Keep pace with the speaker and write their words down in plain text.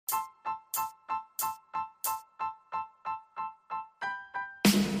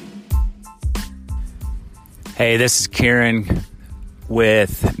Hey, this is Kieran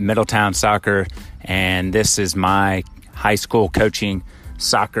with Middletown Soccer, and this is my high school coaching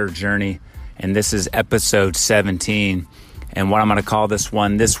soccer journey, and this is episode 17. And what I'm going to call this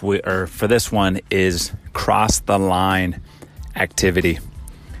one for this one is Cross the Line Activity.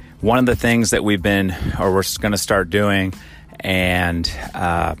 One of the things that we're going to start doing, and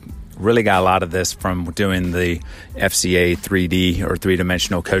really got a lot of this from doing the FCA 3D or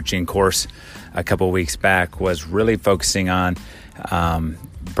three-dimensional coaching course a couple of weeks back, was really focusing on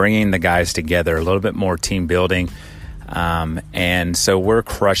bringing the guys together, a little bit more team building. And so we're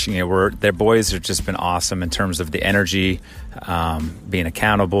crushing it. Their boys have just been awesome in terms of the energy, being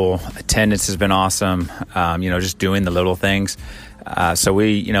accountable. Attendance has been awesome. Just doing the little things. So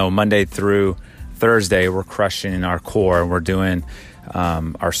we, Monday through Thursday, we're crushing our core. We're doing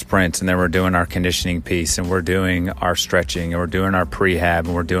our sprints, and then we're doing our conditioning piece, and we're doing our stretching, and we're doing our prehab,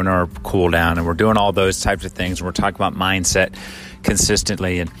 and we're doing our cool down, and we're doing all those types of things. And we're talking about mindset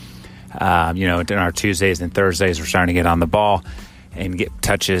consistently. And in our Tuesdays and Thursdays, we're starting to get on the ball and get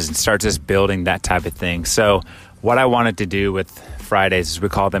touches and start just building that type of thing. So what I wanted to do with Fridays is we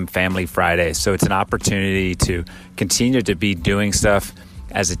call them Family Fridays. So it's an opportunity to continue to be doing stuff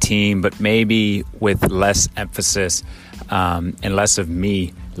as a team, but maybe with less emphasis and less of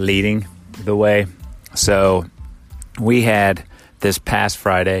me leading the way. So we had this past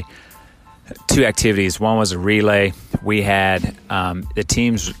Friday 2 activities. One was a relay. We had the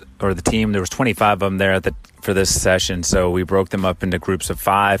team, there was 25 of them there for this session. So we broke them up into groups of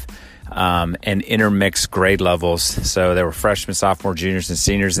 5 and intermixed grade levels. So there were freshmen, sophomore, juniors, and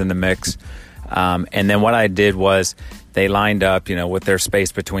seniors in the mix. And then what I did was they lined up, with their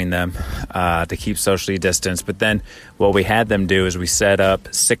space between them to keep socially distanced. But then what we had them do is we set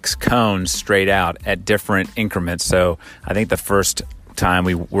up 6 cones straight out at different increments. So I think the first time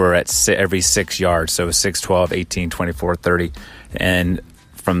we were at every 6 yards. So it was 6, 12, 18, 24, 30. And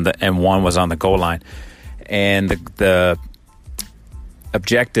one was on the goal line. And the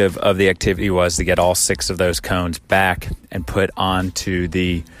objective of the activity was to get all 6 of those cones back and put onto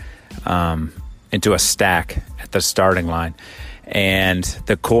into a stack at the starting line. And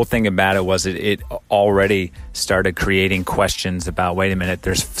the cool thing about it was it already started creating questions about, wait a minute,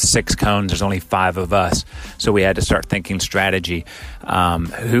 there's 6 cones, there's only 5 of us. So we had to start thinking strategy.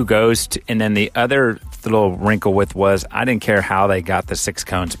 Who goes to, and then the other little wrinkle was I didn't care how they got the 6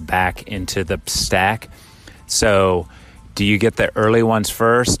 cones back into the stack. So do you get the early ones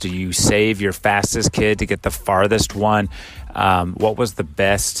first? Do you save your fastest kid to get the farthest one? What was the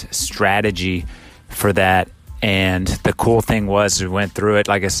best strategy for that? And the cool thing was we went through it.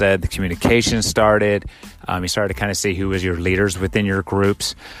 Like I said, the communication started. You started to kind of see who was your leaders within your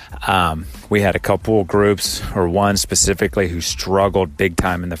groups. We had a couple of groups, or one specifically, who struggled big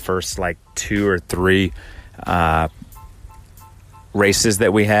time in the first 2 or 3 races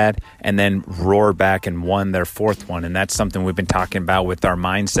that we had, and then roared back and won their 4th one. And that's something we've been talking about with our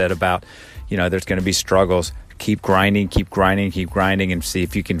mindset about, there's going to be struggles. Keep grinding, and see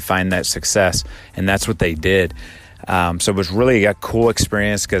if you can find that success. And that's what they did. So it was really a cool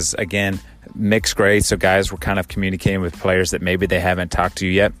experience because, again, mixed grades. So guys were kind of communicating with players that maybe they haven't talked to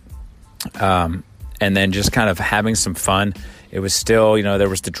yet. And then just kind of having some fun. It was still, there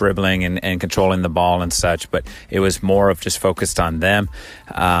was the dribbling and controlling the ball and such, but it was more of just focused on them.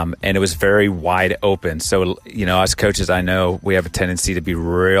 And it was very wide open. So, as coaches, I know we have a tendency to be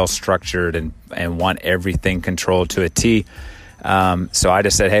real structured and want everything controlled to a T. So I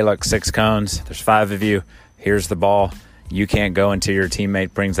just said, hey, look, 6 cones. There's 5 of you. Here's the ball. You can't go until your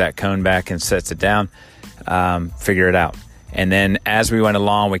teammate brings that cone back and sets it down. Figure it out. And then as we went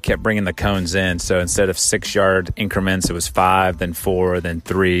along, we kept bringing the cones in. So instead of 6-yard increments, it was 5, then 4, then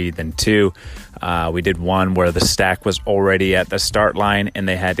 3, then 2. We did one where the stack was already at the start line, and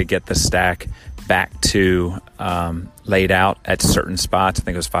they had to get the stack back to laid out at certain spots. I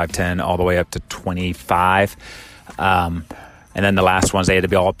think it was 5, 10, all the way up to 25. And then the last ones, they had to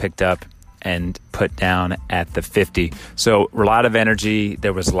be all picked up and put down at the 50. So a lot of energy.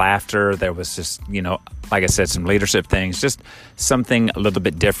 There was laughter. There was just, like I said, some leadership things, just something a little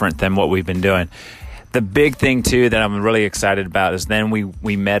bit different than what we've been doing. The big thing, too, that I'm really excited about is then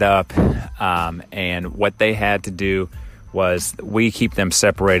we met up and what they had to do was we keep them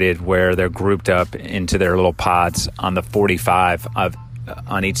separated where they're grouped up into their little pods on the 45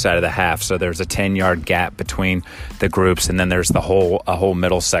 on each side of the half. So there's a 10-yard gap between the groups, and then there's a whole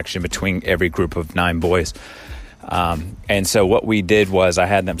middle section between every group of 9 boys. And so what we did was I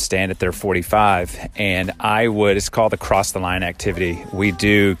had them stand at their 45, and it's called the Cross the Line activity. We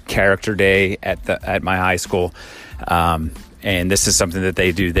do character day at my high school. And this is something that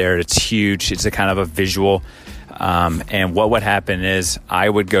they do there. It's huge. It's a kind of a visual. And what would happen is I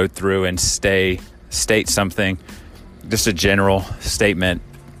would go through and state something, just a general statement.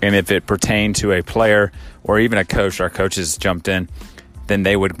 And if it pertained to a player or even a coach, our coaches jumped in, then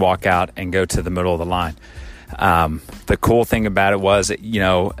they would walk out and go to the middle of the line. The cool thing about it was,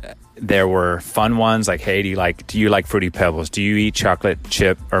 there were fun ones like, hey, do you like Fruity Pebbles? Do you eat chocolate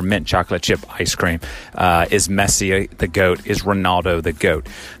chip or mint chocolate chip ice cream? Is Messi the GOAT? Is Ronaldo the GOAT?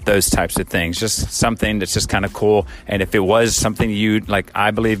 Those types of things. Just something that's just kind of cool. And if it was something you like,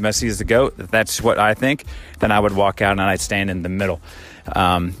 I believe Messi is the GOAT, that's what I think, then I would walk out and I'd stand in the middle.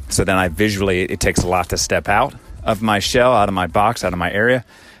 So then it takes a lot to step out of my shell, out of my box, out of my area.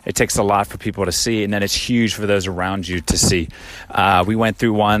 It takes a lot for people to see, and then it's huge for those around you to see. We went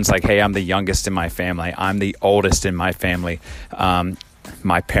through ones like, hey, I'm the youngest in my family. I'm the oldest in my family.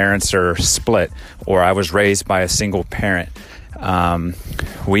 My parents are split, or I was raised by a single parent.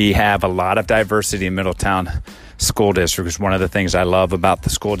 We have a lot of diversity in Middletown School District. It's one of the things I love about the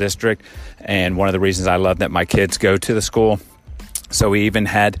school district, and one of the reasons I love that my kids go to the school. So we even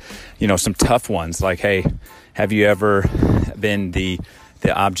had, some tough ones like, hey, have you ever been the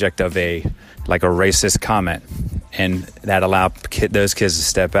object of a racist comment, and that allowed those kids to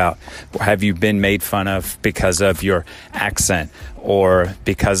step out? Or have you been made fun of because of your accent, or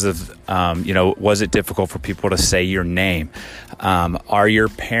because of, was it difficult for people to say your name? Are your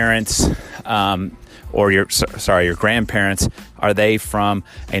parents, or your grandparents, are they from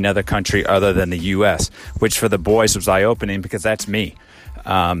another country other than the U.S.? Which for the boys was eye-opening, because that's me.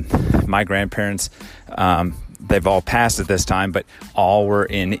 My grandparents, they've all passed at this time, but all were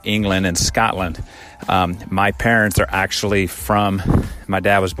in England and Scotland. My parents are actually my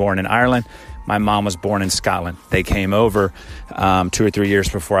dad was born in Ireland. My mom was born in Scotland. They came over 2 or 3 years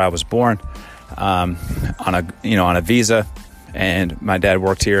before I was born on a visa, and my dad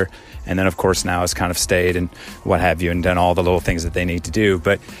worked here. And then, of course, now has kind of stayed and what have you, and done all the little things that they need to do.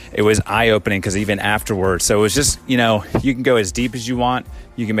 But it was eye-opening, because even afterwards, so it was just, you can go as deep as you want.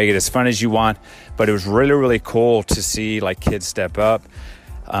 You can make it as fun as you want. But it was really, really cool to see, kids step up.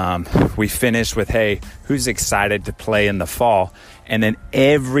 We finished with, hey, who's excited to play in the fall? And then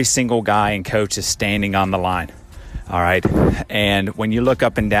every single guy and coach is standing on the line. All right. And when you look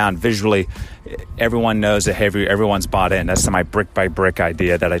up and down visually, everyone knows that everyone's bought in. That's my brick by brick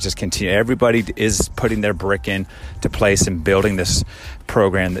idea that I just continue. Everybody is putting their brick in to place and building this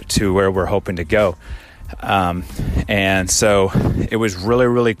program to where we're hoping to go. And so it was really,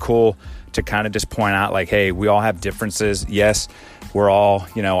 really cool to kind of just point out, hey, we all have differences. Yes, we're all,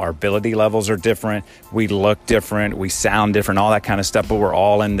 our ability levels are different. We look different. We sound different, all that kind of stuff, but we're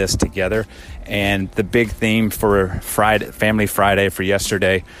all in this together. And the big theme for Family Friday for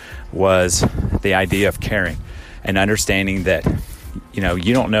yesterday was the idea of caring and understanding that,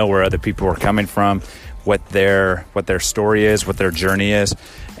 you don't know where other people are coming from, what their story is, what their journey is.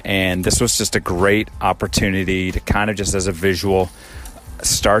 And this was just a great opportunity to kind of just as a visual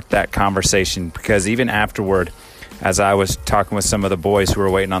start that conversation, because even afterward, as I was talking with some of the boys who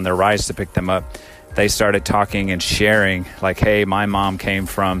were waiting on their rides to pick them up, they started talking and sharing hey, my mom came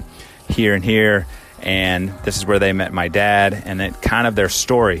from here and here, and this is where they met my dad, and then kind of their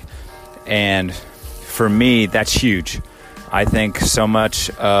story. And for me, that's huge. I think so much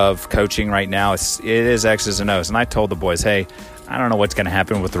of coaching right now, it is X's and O's. And I told the boys, hey, I don't know what's going to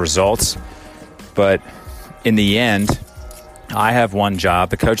happen with the results, but in the end, I have one job,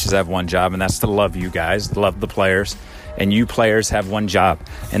 the coaches have one job, and that's to love you guys, love the players, and you players have one job,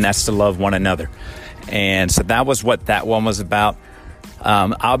 and that's to love one another. And so that was what that one was about.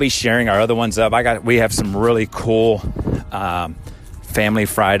 I'll be sharing our other ones up. We have some really cool Family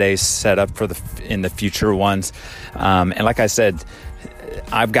Fridays set up in the future ones. And like I said,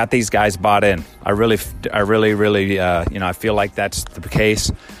 I've got these guys bought in. I really, I feel like that's the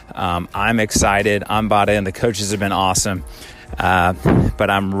case. I'm excited. I'm bought in. The coaches have been awesome. But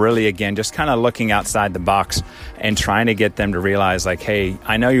I'm really, again, just kind of looking outside the box and trying to get them to realize hey,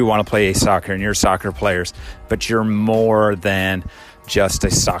 I know you want to play soccer and you're soccer players, but you're more than just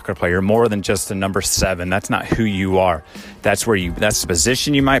a soccer player. You're more than just a number 7. That's not who you are. That's the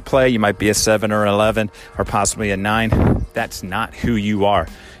position you might play. You might be a 7 or 11 or possibly a 9. That's not who you are.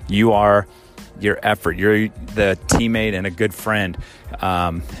 You are your effort. You're the teammate and a good friend,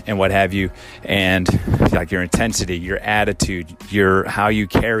 and what have you. And your intensity, your attitude, how you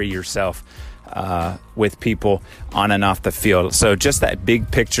carry yourself with people on and off the field. So just that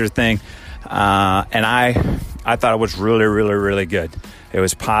big picture thing. And I thought it was really, really, really good. It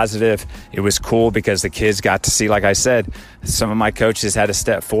was positive. It was cool because the kids got to see, like I said, some of my coaches had to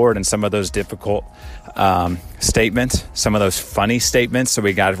step forward in some of those difficult statements, some of those funny statements. So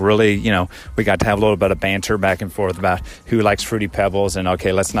we got really, we got to have a little bit of banter back and forth about who likes Fruity Pebbles, and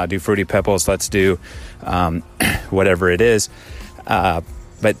okay, let's not do Fruity Pebbles. Let's do whatever it is.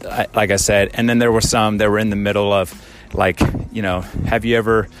 But like I said, and then there were some that were in the middle of, like, have you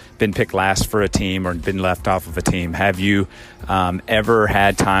ever been picked last for a team or been left off of a team? Have you ever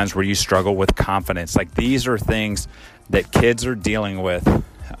had times where you struggle with confidence? Like, these are things that kids are dealing with,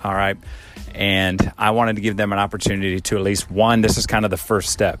 all right? And I wanted to give them an opportunity to at least one, this is kind of the first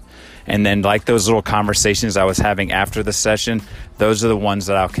step. And then, like those little conversations I was having after the session, those are the ones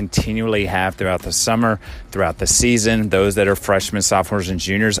that I'll continually have throughout the summer, throughout the season. Those that are freshmen, sophomores, and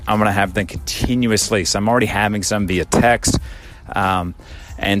juniors, I'm going to have them continuously. So I'm already having some via text.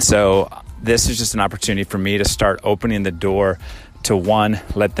 And so this is just an opportunity for me to start opening the door to, one,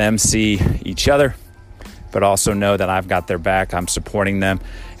 let them see each other, but also know that I've got their back, I'm supporting them,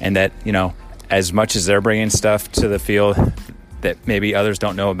 and that, as much as they're bringing stuff to the field that maybe others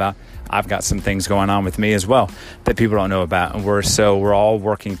don't know about, I've got some things going on with me as well that people don't know about. And we're all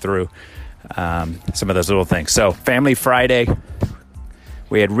working through some of those little things. So Family Friday,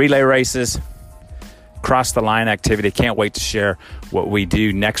 we had relay races, cross the line activity. Can't wait to share what we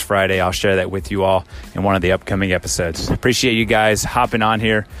do next Friday. I'll share that with you all in one of the upcoming episodes. Appreciate you guys hopping on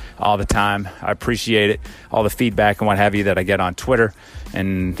here all the time. I appreciate it. All the feedback and what have you that I get on Twitter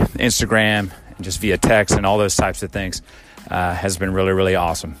and Instagram and just via text and all those types of things has been really, really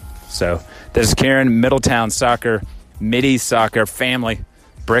awesome. So this is Kieran, Middletown Soccer, Mid-East Soccer family,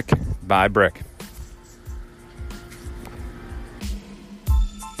 brick by brick.